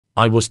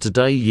I was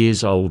today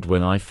years old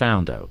when I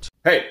found out.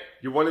 Hey,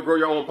 you want to grow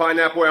your own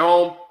pineapple at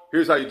home?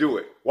 Here's how you do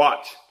it.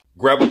 Watch.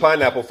 Grab a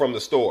pineapple from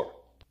the store.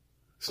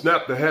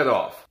 Snap the head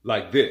off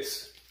like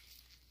this.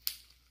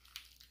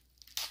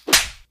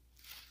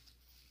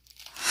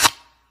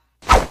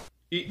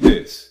 Eat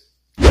this.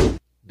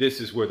 This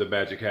is where the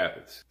magic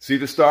happens. See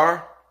the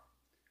star?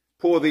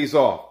 Pull these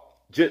off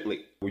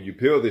gently. When you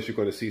peel this, you're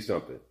going to see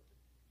something.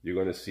 You're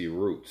going to see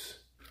roots.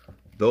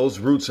 Those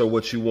roots are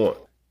what you want.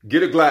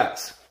 Get a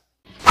glass.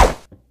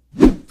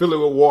 Fill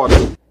it with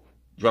water.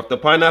 Drop the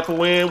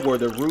pineapple in where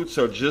the roots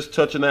are just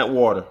touching that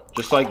water.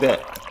 Just like that.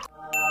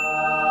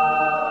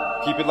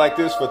 Keep it like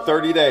this for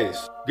 30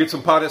 days. Get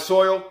some potted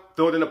soil,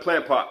 throw it in a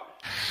plant pot.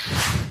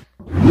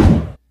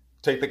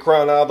 Take the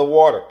crown out of the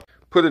water.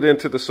 Put it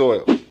into the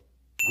soil.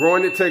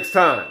 Growing it takes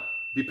time.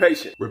 Be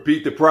patient.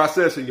 Repeat the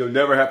process and you'll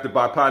never have to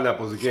buy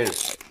pineapples again.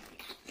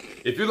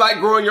 If you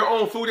like growing your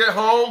own food at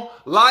home,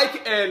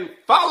 like and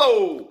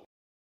follow.